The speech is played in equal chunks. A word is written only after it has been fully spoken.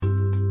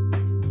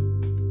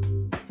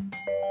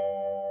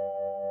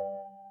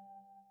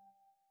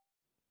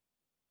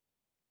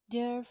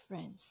Dear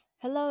friends,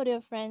 hello,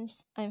 dear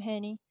friends. I'm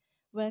Henny.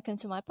 Welcome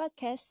to my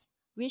podcast.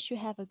 Wish you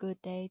have a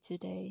good day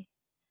today.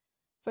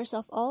 First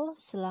of all,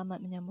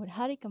 selamat menyambut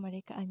Hari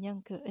Kemerdekaan yang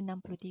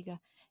ke-63.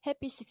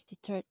 Happy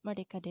 63rd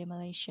Merdeka Day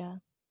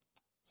Malaysia.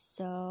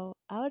 So,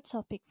 our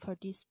topic for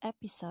this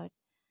episode,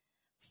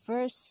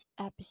 first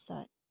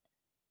episode,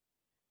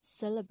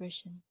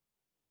 celebration,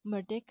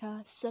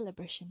 Merdeka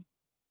celebration.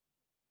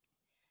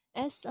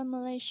 As a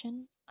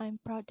Malaysian, I'm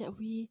proud that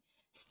we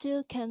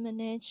still can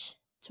manage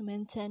to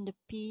maintain the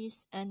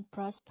peace and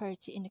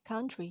prosperity in the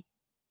country.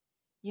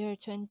 Year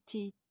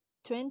 2020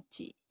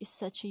 is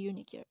such a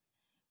unique year,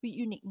 with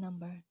unique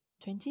number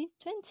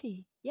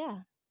 2020.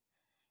 Yeah.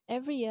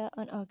 Every year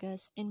on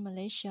August in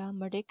Malaysia,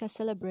 Merdeka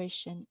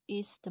celebration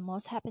is the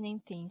most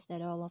happening things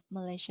that all of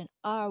Malaysians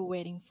are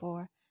waiting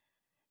for.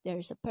 There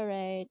is a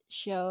parade,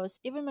 shows,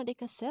 even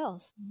Merdeka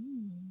sales.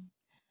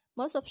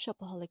 Most of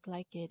shopaholic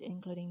like it,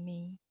 including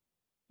me.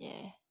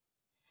 Yeah.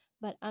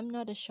 But I'm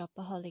not a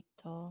shopaholic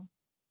though.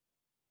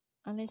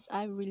 Unless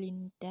I really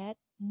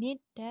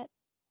need that,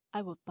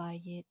 I would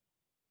buy it.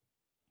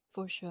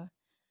 For sure.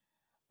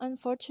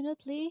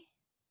 Unfortunately,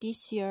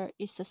 this year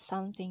is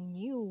something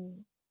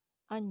new,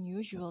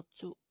 unusual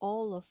to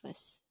all of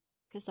us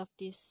because of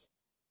this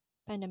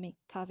pandemic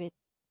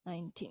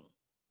COVID-19.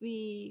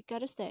 We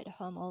gotta stay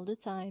at home all the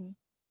time.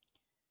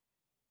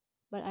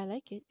 But I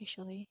like it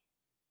actually.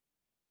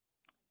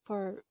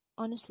 For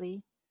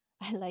honestly,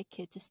 I like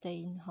it to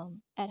stay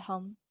at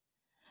home.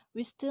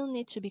 We still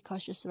need to be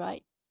cautious,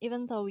 right?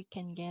 Even though we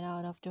can get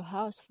out of the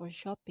house for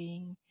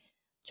shopping,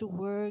 to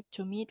work,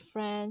 to meet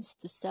friends,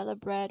 to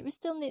celebrate, we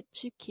still need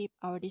to keep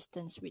our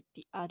distance with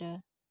the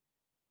other,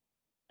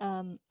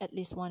 at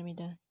least 1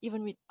 meter,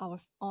 even with our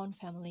own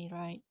family,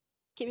 right?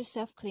 Keep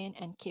yourself clean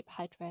and keep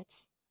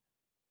hydrates.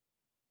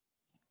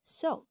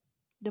 So,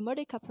 the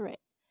Merdeka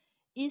Parade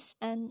is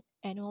an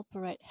annual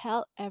parade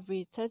held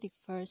every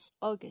 31st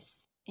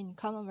August in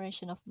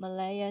commemoration of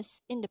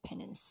Malaya's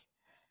independence.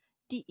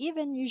 The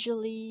event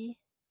usually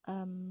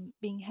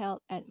being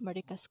held at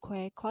Merdeka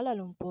Square, Kuala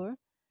Lumpur,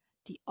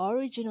 the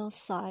original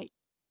site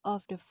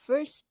of the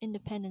first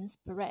independence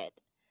parade,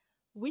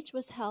 which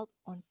was held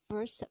on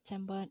 1st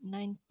September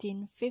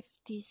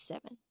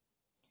 1957.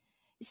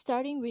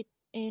 Starting with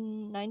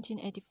in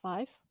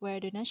 1985, where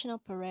the national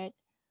parade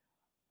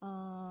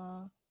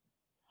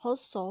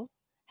also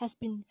has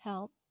been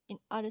held in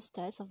other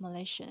states of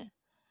Malaysia,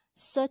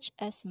 such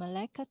as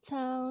Malacca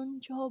Town,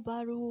 Johor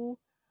Bahru,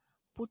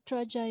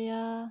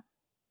 Putrajaya,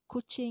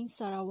 Kuching,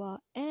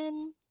 Sarawak,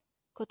 and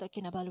Kota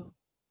Kinabalu,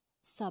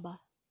 Sabah,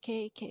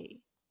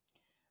 KK.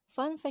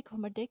 Fun fact of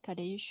Merdeka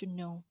that you should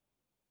know,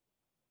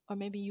 or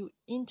maybe you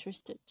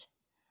interested.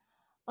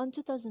 On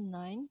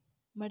 2009,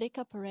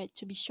 Merdeka Parade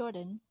to be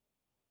shortened.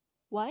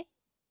 Why?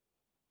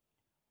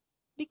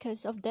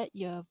 Because of that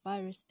year,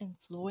 virus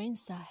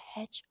influenza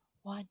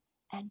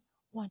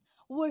H1N1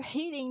 were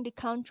hitting the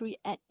country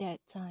at that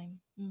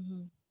time.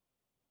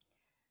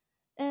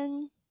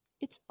 And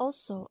it's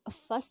also a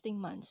fasting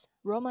month,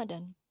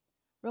 Ramadan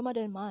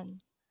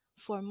month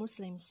for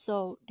Muslims.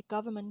 So the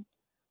government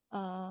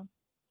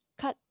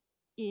cut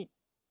the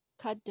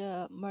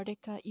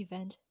Merdeka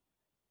event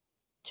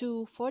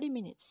to 40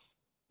 minutes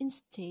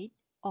instead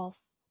of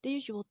the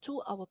usual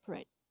 2-hour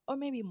parade, or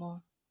maybe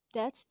more.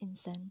 That's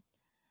insane.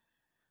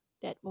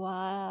 That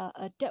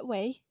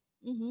way,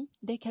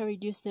 they can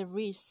reduce the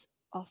risk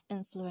of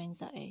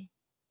influenza A.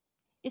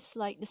 It's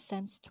like the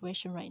same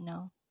situation right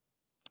now.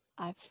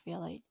 I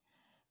feel it.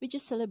 We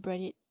just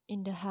celebrate it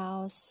in the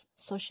house,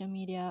 social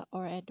media,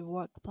 or at the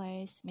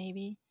workplace,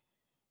 maybe.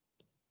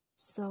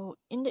 So,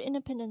 in the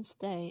Independence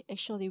Day,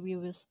 actually, we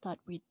will start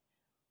with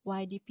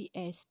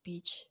YDPA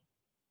speech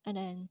and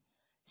then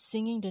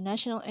singing the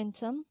national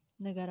anthem,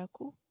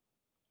 Negaraku,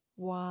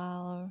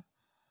 while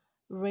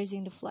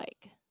raising the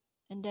flag,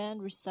 and then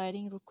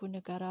reciting Rukun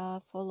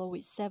Negara, followed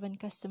with 7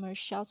 customer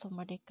shouts of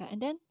Merdeka,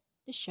 and then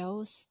the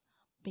shows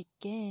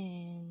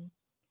begin.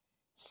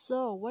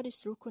 So, what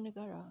is Rukun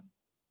Negara?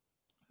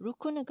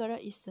 Rukun Negara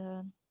is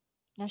a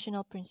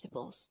national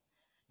principles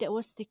that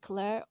was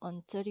declared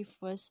on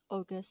 31st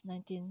August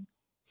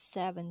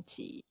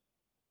 1970.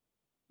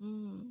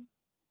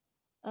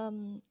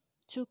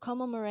 To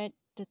commemorate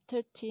the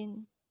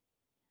 13th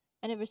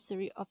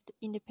anniversary of the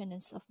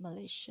independence of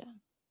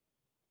Malaysia.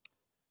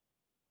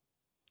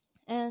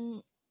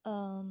 And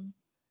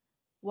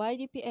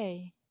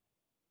YDPA,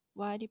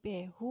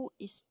 who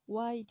is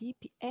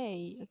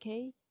YDPA?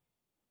 Okay,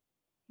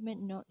 you may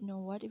not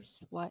know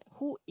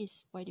who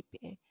is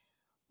YDPA.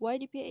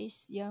 YDPA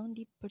is Yang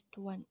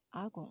di-Pertuan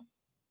Agong.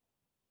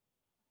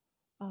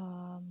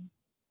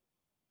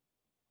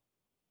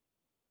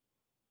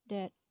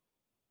 That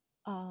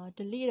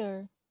the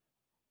leader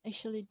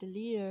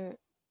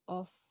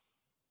of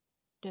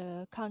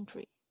the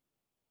country.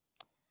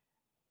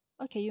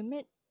 Okay, you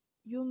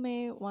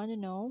may want to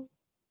know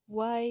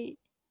why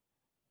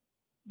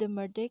the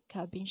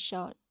Merdeka been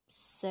shot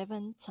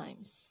 7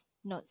 times,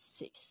 not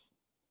 6.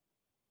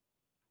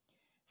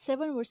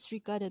 7 was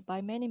regarded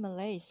by many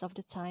Malays of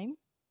the time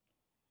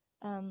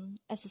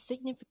as a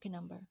significant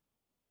number.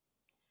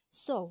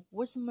 So,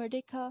 was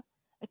Merdeka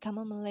a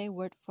common Malay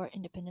word for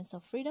independence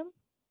or freedom?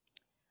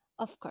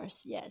 Of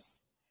course, yes,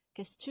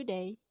 because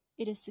today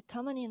it is a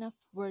common enough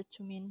word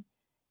to mean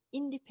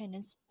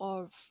independence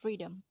or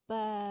freedom,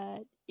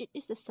 but it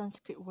is a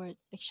Sanskrit word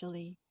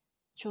actually,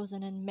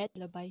 chosen and made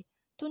by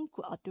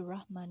Tunku Abdul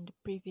Rahman,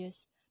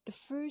 the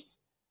first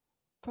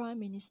Prime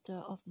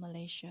Minister of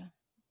Malaysia,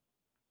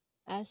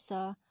 as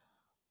a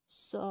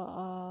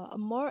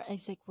more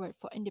exact word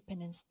for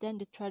independence than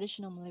the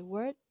traditional Malay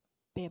word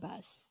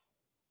bebas.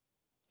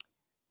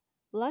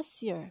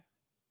 Last year,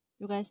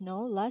 you guys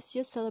know, last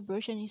year's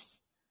celebration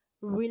is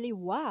really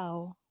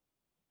wow.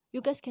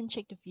 You guys can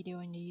check the video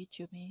on the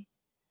YouTube, eh?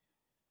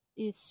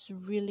 It's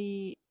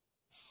really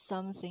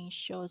something,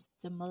 shows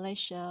the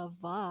Malaysia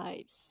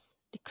vibes.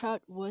 The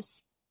crowd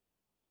was,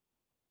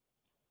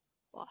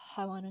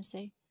 how I wanna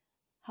say,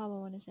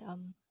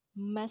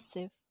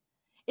 massive.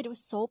 It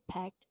was so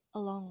packed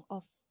along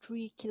of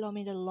 3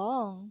 kilometer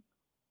long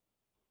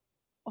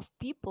of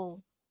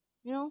people.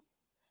 You know,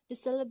 the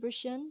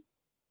celebration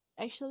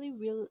actually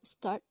will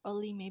start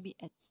early, maybe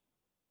at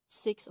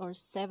 6 or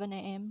 7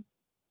 a.m.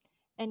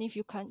 And if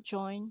you can't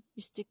join,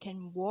 you still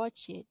can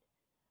watch it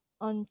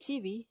on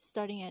TV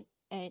starting at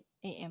 8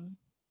 a.m.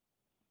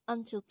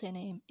 until 10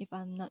 a.m. if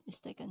I'm not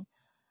mistaken.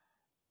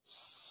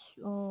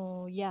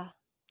 So yeah,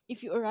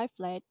 if you arrive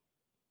late,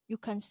 you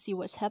can't see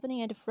what's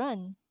happening at the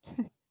front.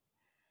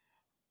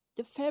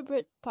 The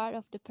favorite part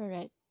of the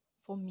parade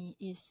for me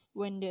is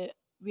when the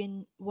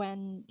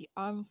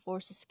armed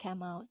forces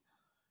came out.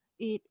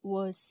 It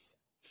was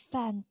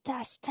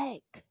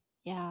fantastic.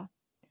 Yeah,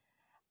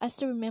 I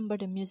still remember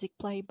the music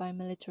played by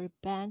military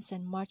bands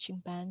and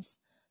marching bands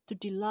to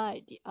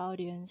delight the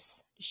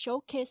audience. The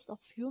showcase of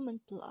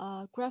human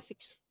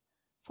graphics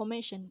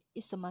formation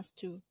is a must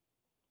too.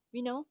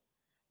 We know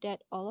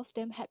that all of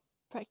them had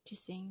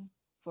practicing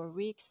for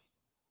weeks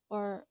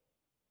or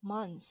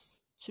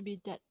months to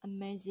be that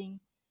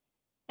amazing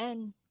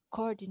and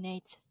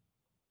coordinate.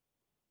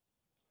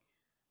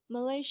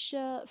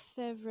 Malaysia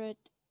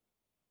favorite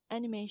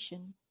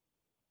animation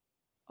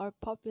or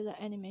popular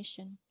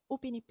animation,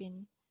 Upin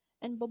Ipin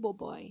and Bobo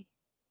Boy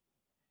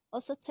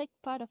also take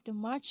part of the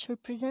march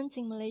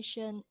representing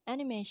Malaysian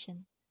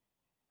animation.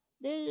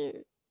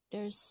 They're,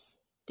 there's,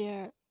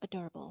 they're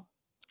adorable.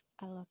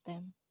 I love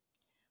them.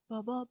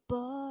 Bobo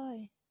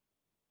Boy.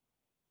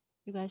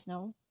 You guys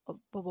know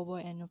Bobo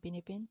Boy and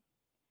Upin Ipin?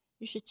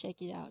 You should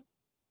check it out.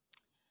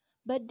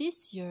 But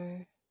this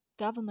year,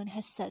 government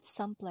has set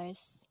some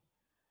place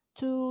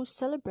to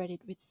celebrate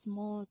it with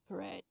small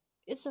parade.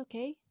 It's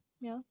okay,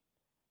 yeah.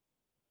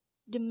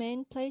 The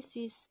main place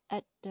is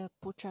at the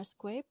Putra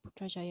Square,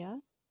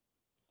 Putrajaya.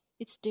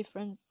 It's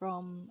different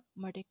from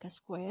Merdeka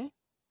Square.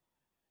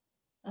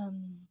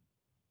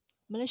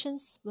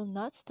 Malaysians will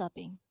not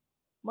stopping.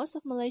 Most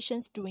of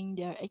Malaysians doing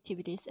their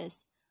activities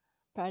as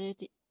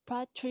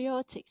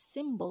patriotic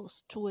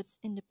symbols towards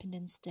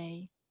Independence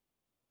Day.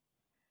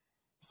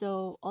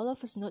 So all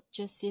of us not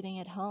just sitting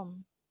at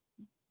home.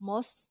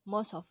 Most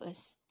of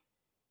us,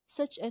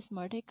 such as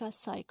Merdeka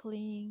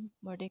cycling,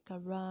 Merdeka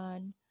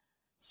run,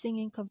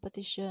 singing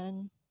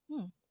competition.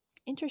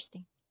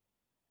 Interesting.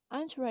 I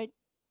want to ride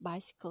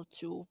bicycle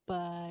too,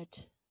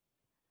 but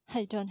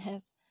I don't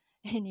have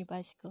any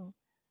bicycle.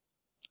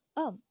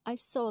 I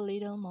saw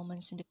little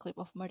moments in the clip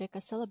of Merdeka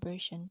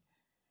celebration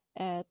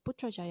at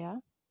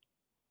Putrajaya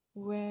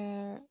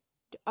where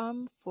the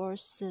armed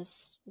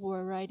forces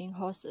were riding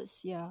horses,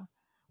 yeah,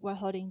 while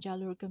holding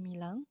Jalur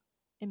Gemilang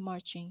and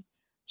marching.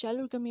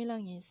 Jalur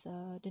Gemilang is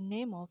the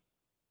name of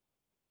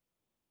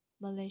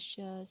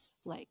Malaysia's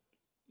flag,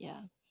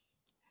 yeah.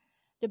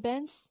 The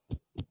bands,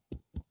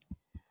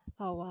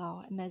 oh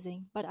wow,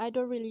 amazing. But I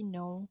don't really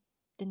know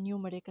the new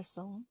Merdeka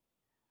song.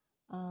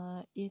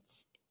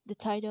 It's the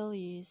title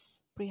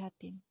is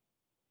Prihatin,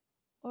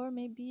 or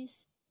maybe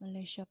it's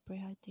Malaysia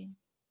Prihatin.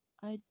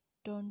 I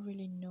don't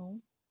really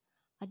know.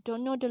 I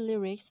don't know the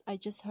lyrics. I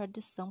just heard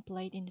the song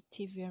played in the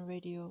TV and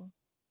radio.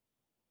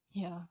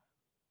 Yeah.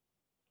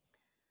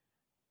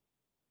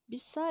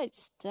 Beside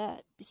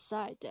that,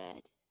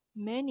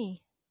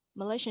 many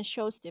Malaysians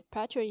shows their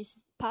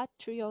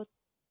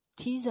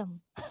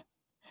patriotism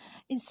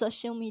in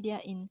social media,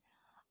 in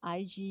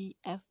IG,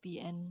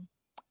 FB, and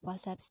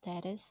WhatsApp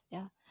status.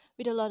 Yeah,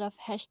 with a lot of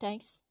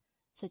hashtags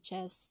such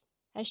as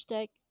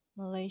hashtag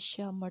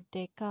Malaysia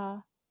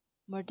Merdeka,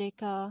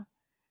 Merdeka,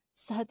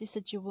 Sehati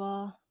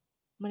Sejiwa,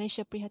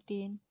 Malaysia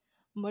Prihatin,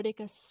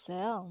 Merdeka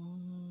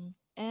Sel,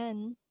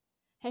 and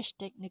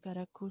hashtag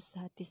Negaraku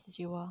Sehati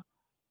Sejiwa.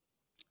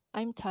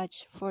 I'm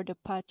touched for the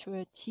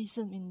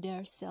patriotism in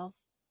their self.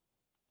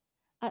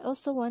 I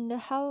also wonder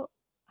how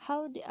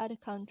the other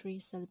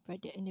countries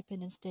celebrate their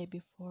Independence Day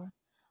before.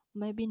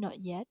 Maybe not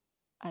yet.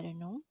 I don't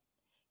know.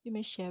 You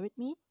may share with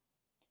me.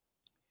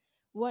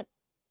 What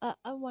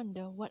I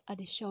wonder what are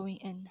they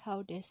showing and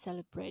how they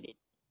celebrate it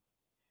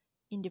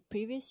in the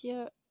previous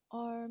year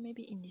or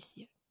maybe in this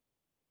year.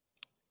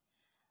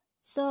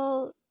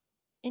 So,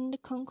 in the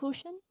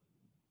conclusion,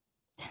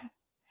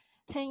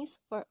 thanks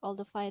for all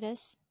the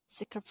fighters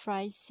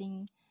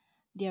sacrificing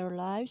their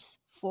lives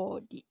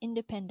for the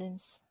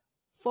independence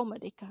for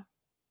Merdeka.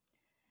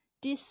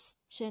 This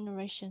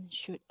generation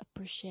should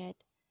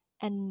appreciate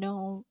and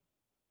know,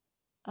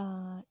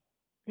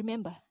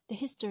 remember the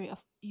history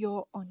of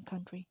your own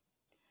country.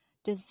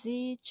 The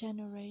Z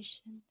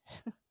generation,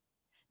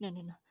 no.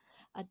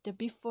 The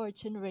before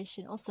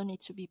generation also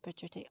need to be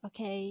patriotic.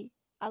 Okay,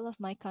 I love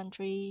my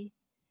country.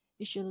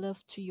 You should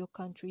love to your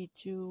country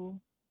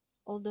too.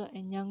 Older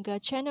and younger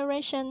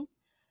generation,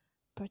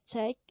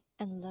 protect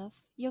and love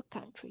your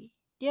country.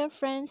 Dear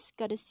friends,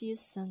 gotta see you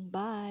soon.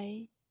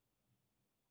 Bye.